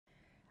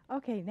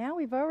Okay, now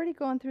we've already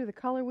gone through the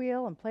color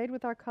wheel and played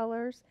with our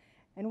colors.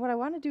 And what I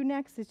want to do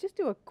next is just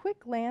do a quick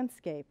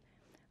landscape.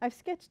 I've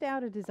sketched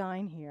out a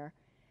design here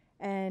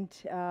and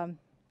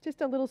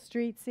just a little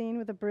street scene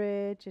with a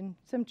bridge and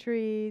some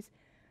trees.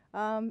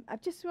 I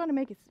just want to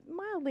make it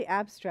mildly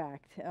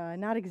abstract,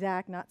 not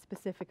exact, not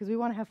specific, because we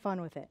want to have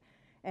fun with it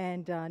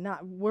and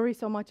not worry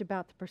so much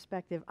about the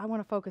perspective. I want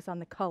to focus on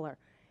the color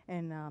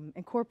and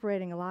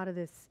incorporating a lot of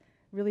this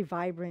really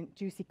vibrant,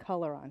 juicy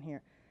color on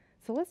here.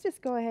 So let's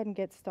just go ahead and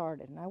get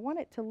started. And I want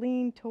it to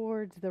lean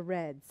towards the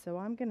red, so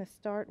I'm going to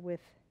start with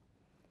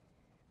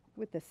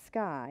the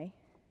sky.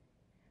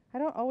 I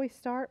don't always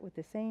start with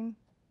the same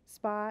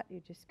spot.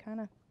 You just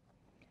kind of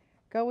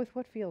go with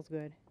what feels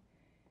good.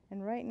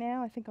 And right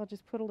now I think I'll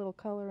just put a little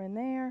color in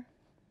there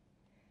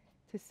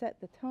to set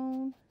the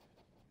tone.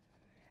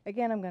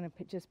 Again, I'm going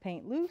to just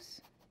paint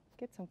loose,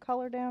 get some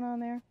color down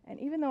on there. And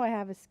even though I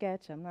have a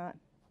sketch, I'm not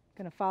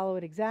going to follow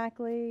it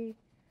exactly.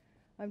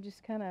 I'm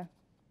just kind of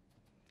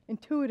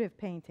intuitive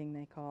painting,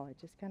 they call it.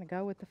 Just kind of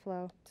go with the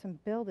flow. Some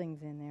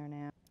buildings in there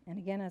now. And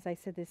again, as I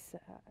said, this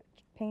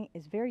paint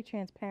is very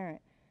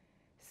transparent,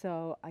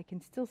 so I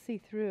can still see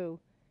through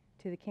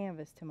to the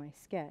canvas, to my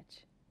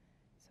sketch.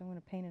 So I'm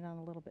going to paint it on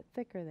a little bit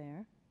thicker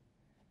there.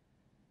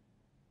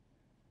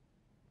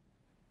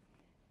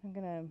 I'm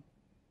going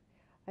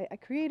to, I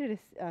created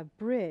a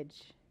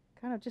bridge,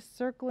 kind of just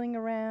circling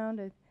around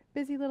a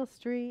busy little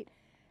street.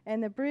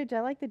 And the bridge, I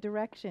like the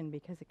direction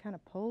because it kind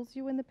of pulls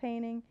you in the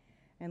painting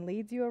and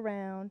leads you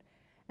around.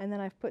 And then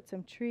I've put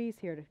some trees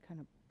here to kind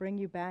of bring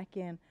you back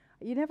in.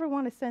 You never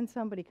want to send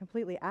somebody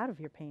completely out of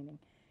your painting.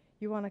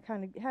 You want to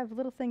kind of have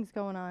little things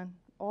going on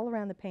all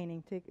around the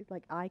painting, to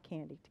like eye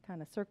candy, to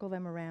kind of circle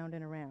them around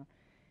and around.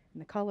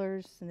 And the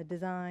colors and the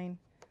design,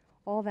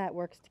 all that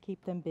works to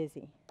keep them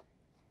busy.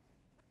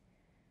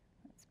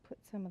 Let's put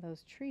some of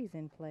those trees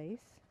in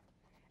place.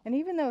 And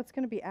even though it's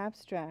going to be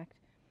abstract,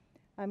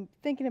 I'm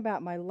thinking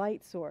about my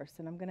light source,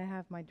 and I'm going to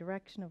have my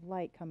direction of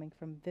light coming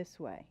from this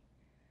way.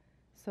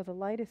 So the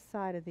lightest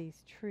side of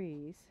these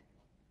trees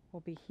will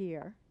be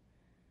here.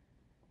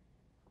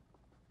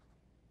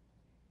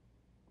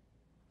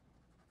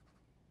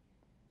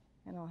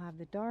 And I'll have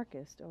the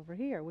darkest over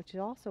here, which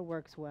also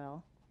works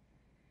well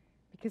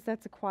because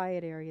that's a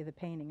quiet area of the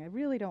painting. I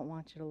really don't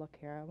want you to look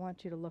here. I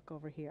want you to look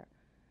over here.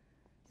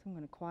 So I'm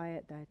going to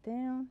quiet that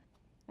down.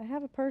 I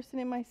have a person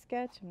in my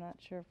sketch. I'm not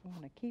sure if I'm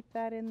going to keep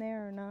that in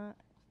there or not.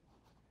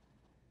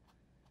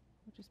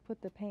 I'll just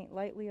put the paint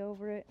lightly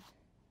over it,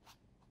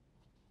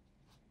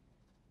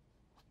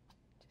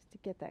 just to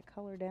get that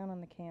color down on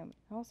the canvas.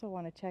 I also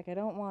want to check, I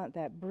don't want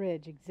that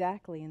bridge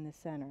exactly in the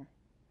center.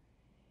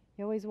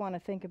 You always want to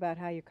think about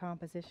how your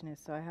composition is.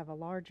 So I have a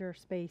larger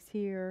space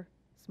here,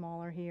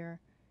 smaller here.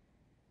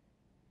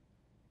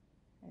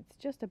 It's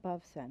just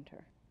above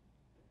center.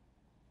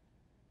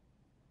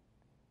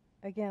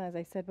 Again, as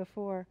I said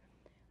before,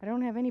 I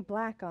don't have any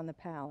black on the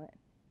palette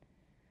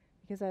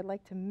because I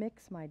like to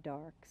mix my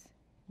darks.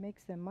 It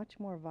makes them much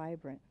more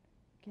vibrant.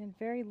 Again,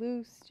 very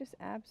loose, just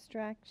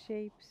abstract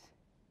shapes.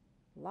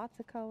 Lots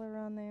of color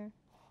on there.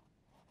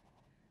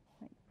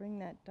 Might bring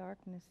that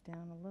darkness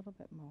down a little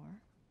bit more.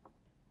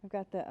 I've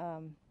got the,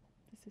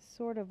 this is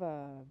sort of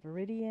a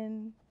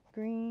viridian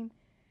green.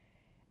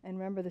 And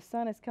remember, the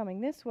sun is coming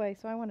this way,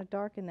 so I want to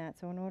darken that.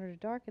 So in order to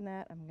darken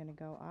that, I'm going to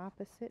go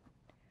opposite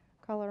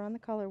color on the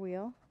color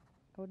wheel.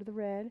 Go to the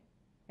red,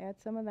 add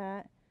some of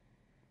that.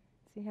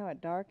 See how it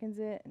darkens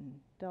it and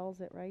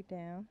dulls it right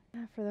down.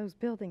 For those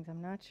buildings,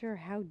 I'm not sure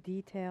how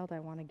detailed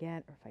I want to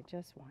get, or if I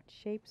just want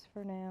shapes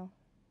for now.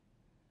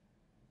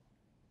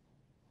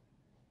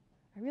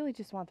 I really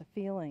just want the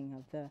feeling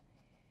of the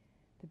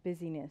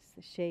busyness,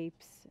 the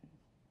shapes, and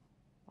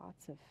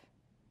lots of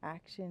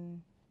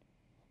action,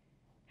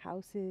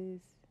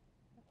 houses,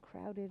 a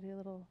crowded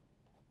little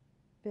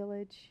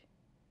village.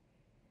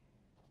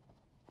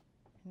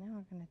 And now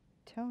I'm going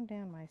to tone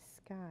down my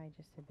sky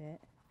just a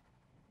bit.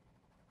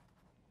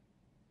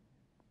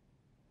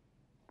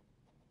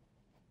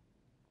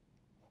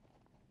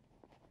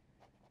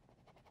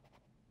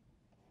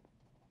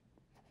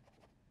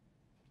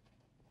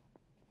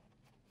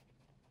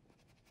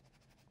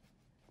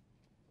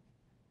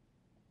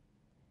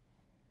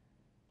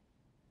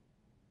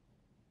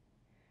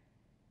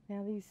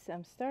 Now these,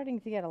 I'm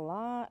starting to get a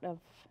lot of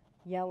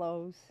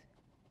yellows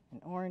and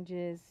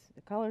oranges,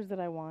 the colors that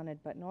I wanted,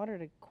 but in order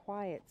to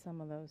quiet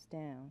some of those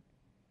down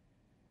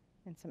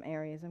in some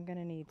areas, I'm going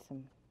to need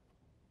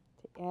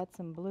to add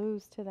some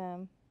blues to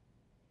them,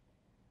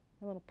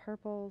 a little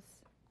purples.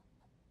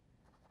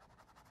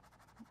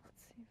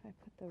 Let's see if I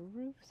put the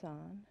roofs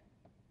on.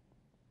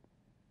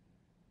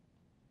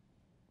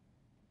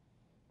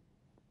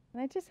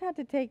 And I just had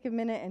to take a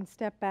minute and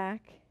step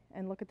back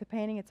and look at the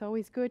painting. It's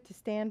always good to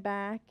stand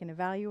back and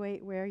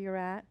evaluate where you're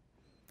at.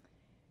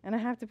 And I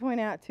have to point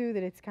out too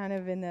that it's kind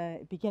of in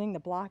the beginning, the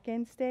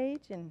block-in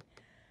stage, and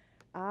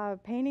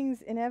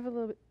paintings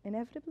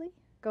inevitably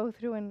go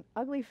through an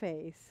ugly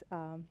phase.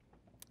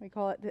 We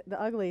call it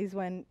the uglies,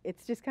 when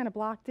it's just kind of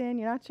blocked in.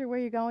 You're not sure where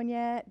you're going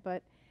yet,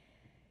 but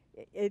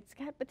it's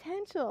got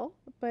potential,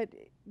 but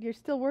you're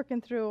still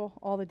working through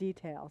all the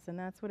details, and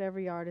that's what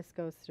every artist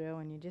goes through,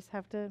 and you just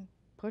have to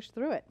push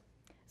through it.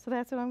 So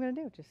that's what I'm going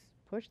to do, just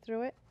push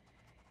through it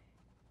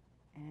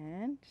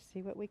and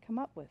see what we come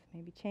up with.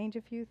 Maybe change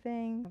a few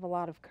things. I have a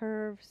lot of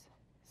curves,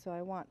 so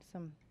I want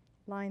some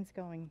lines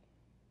going.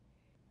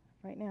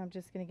 Right now I'm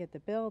just going to get the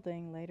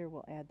building. Later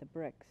we'll add the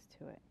bricks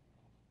to it.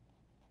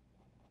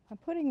 I'm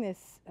putting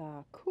this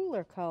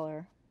cooler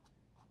color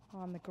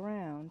on the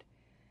ground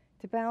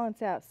to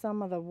balance out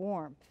some of the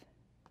warmth.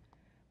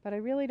 But I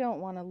really don't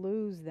want to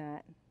lose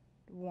that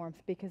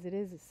warmth because it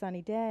is a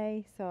sunny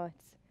day, so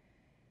it's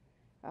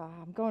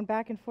I'm going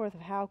back and forth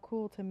of how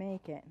cool to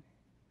make it.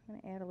 I'm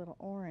going to add a little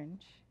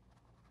orange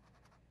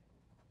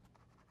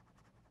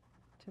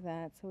to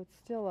that so it's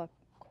still a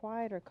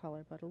quieter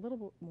color but a little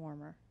bit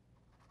warmer.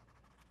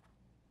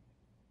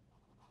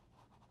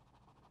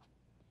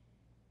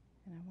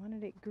 And I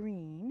wanted it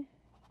green.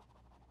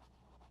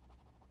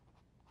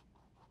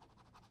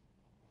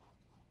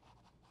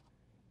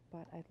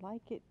 But I'd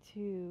like it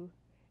to,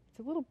 it's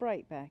a little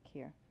bright back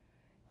here.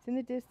 It's in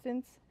the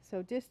distance,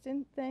 so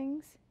distant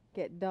things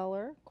get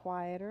duller,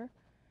 quieter,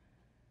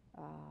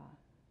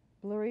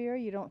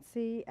 blurrier. You don't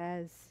see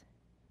as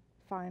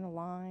fine a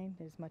line,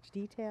 there's much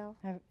detail.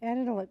 I've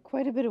added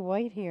quite a bit of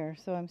white here,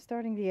 so I'm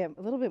starting to get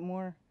a little bit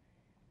more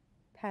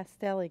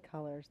pastel-y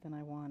colors than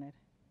I wanted.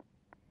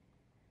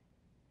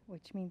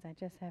 Which means I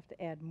just have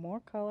to add more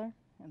color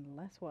and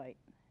less white.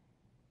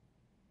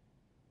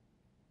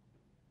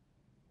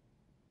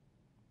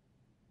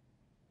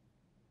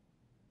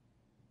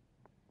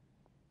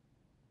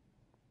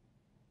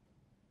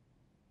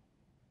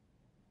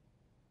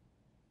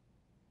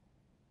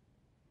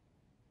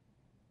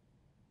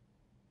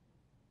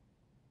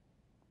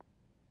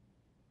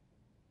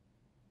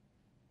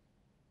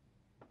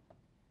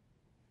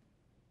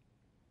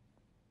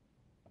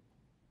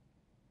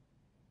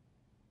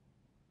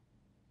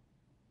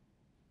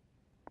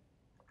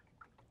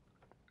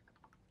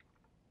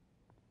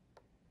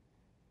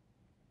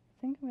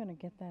 I think I'm going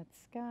to get that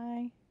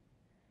sky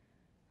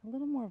a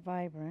little more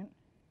vibrant,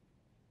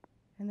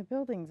 and the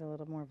building's a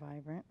little more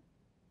vibrant.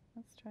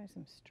 Let's try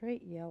some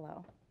straight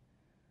yellow.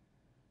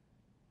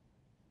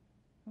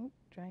 Oh,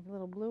 drag a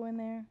little blue in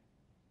there.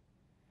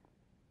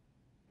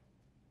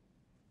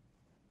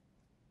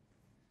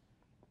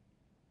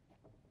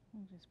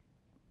 We'll just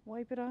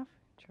wipe it off,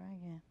 try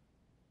again.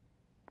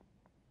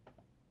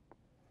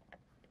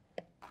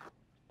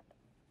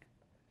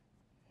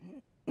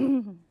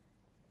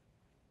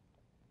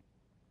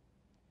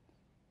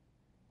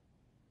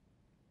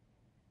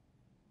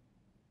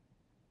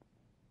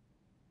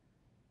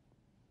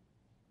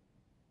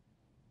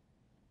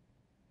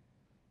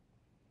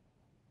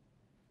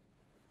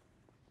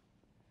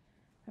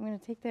 I'm going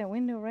to take that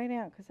window right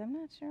out because I'm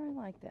not sure I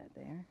like that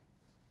there.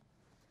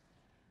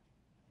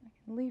 I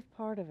can leave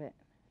part of it.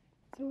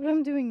 So what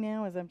I'm doing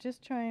now is I'm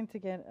just trying to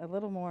get a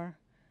little more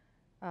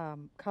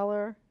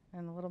color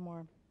and a little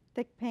more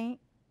thick paint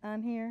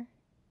on here.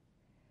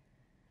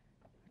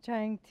 I'm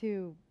trying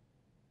to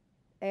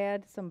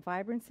add some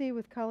vibrancy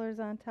with colors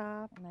on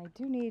top. And I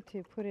do need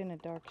to put in a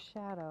dark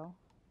shadow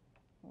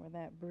where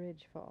that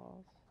bridge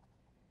falls.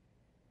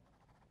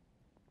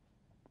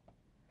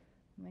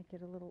 Make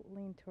it a little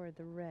lean toward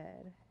the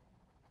red.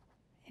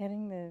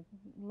 Adding the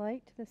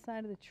light to the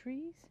side of the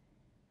trees.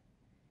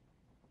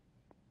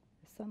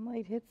 The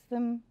sunlight hits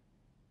them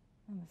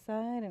on the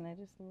side and I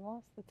just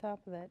lost the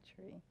top of that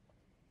tree.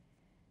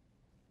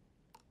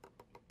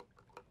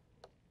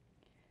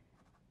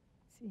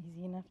 It's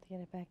easy enough to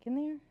get it back in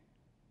there.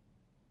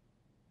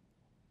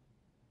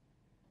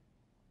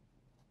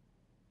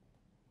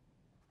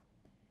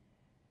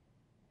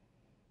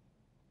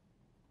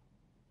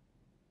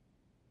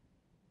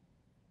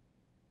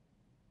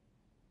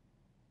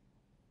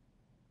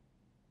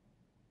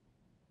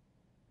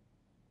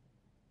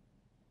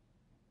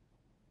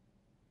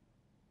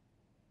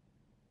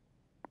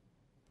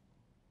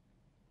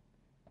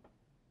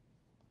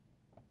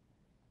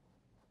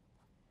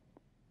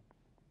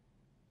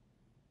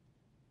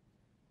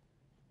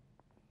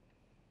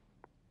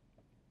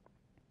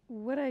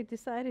 What I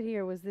decided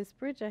here was this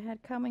bridge I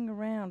had coming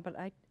around, but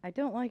I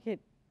don't like it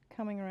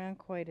coming around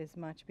quite as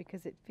much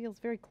because it feels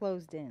very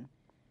closed in.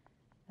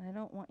 And I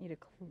don't want you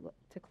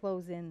to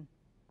close in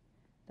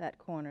that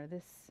corner.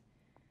 This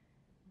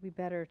would be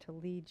better to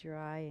lead your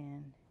eye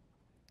in.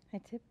 I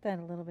tipped that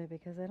a little bit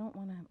because I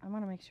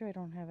want to make sure I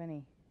don't have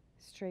any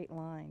straight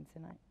lines.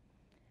 And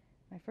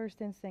my first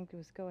instinct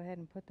was go ahead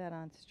and put that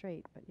on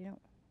straight, but you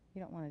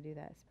don't want to do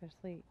that,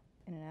 especially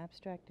in an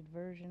abstracted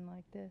version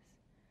like this.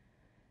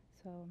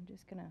 So I'm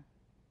just going to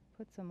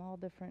put some all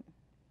different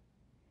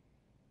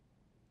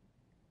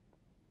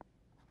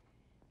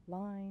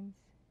lines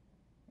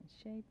and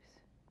shapes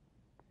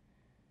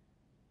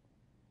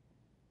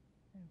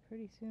and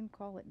pretty soon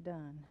call it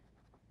done.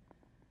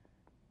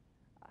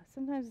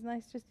 Sometimes it's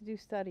nice just to do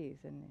studies,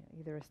 and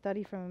either a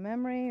study from a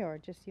memory or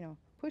just,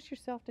 push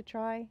yourself to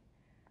try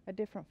a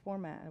different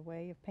format, a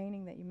way of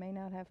painting that you may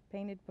not have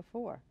painted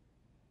before.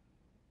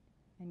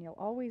 And you'll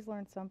always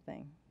learn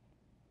something.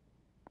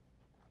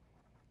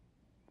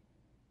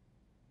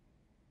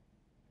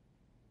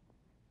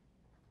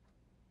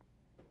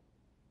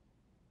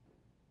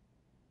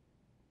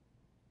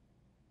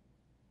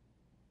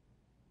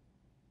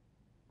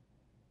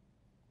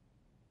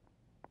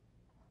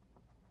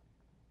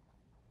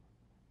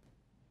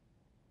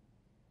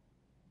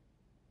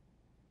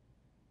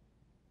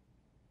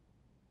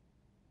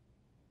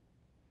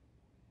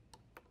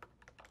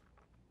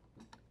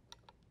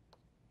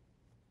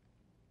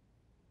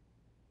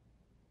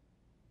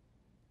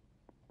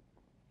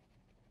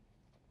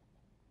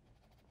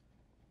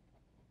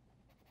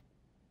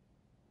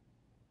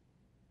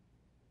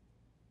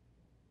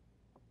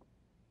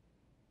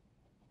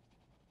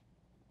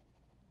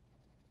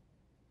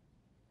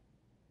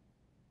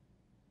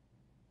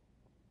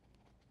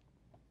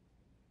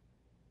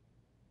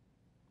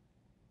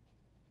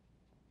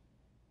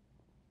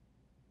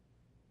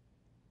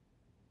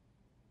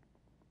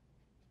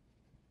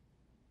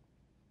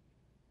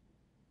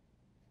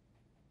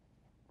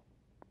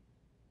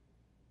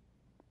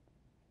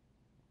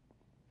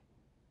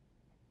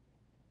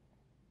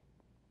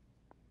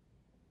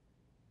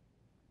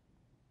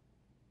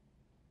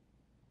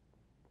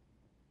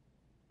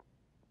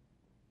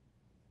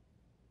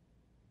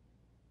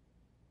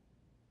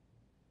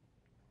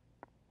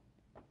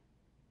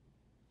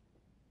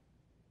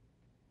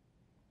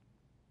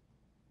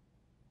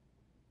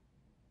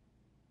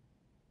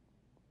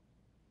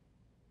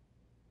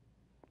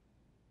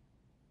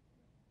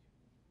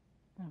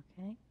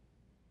 Okay.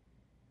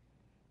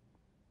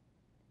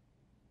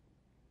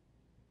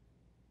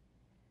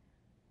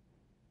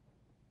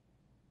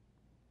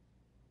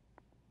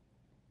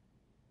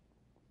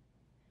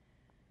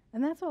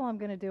 And that's all I'm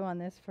going to do on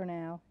this for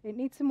now. It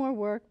needs some more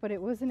work, but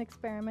it was an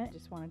experiment.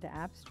 Just wanted to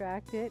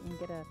abstract it and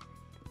get a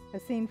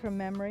scene from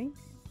memory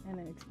and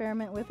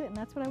experiment with it. And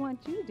that's what I want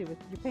you to do with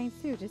your paints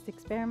too. Just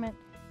experiment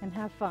and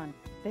have fun.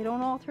 They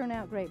don't all turn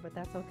out great, but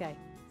that's okay.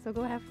 So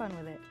go have fun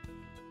with it.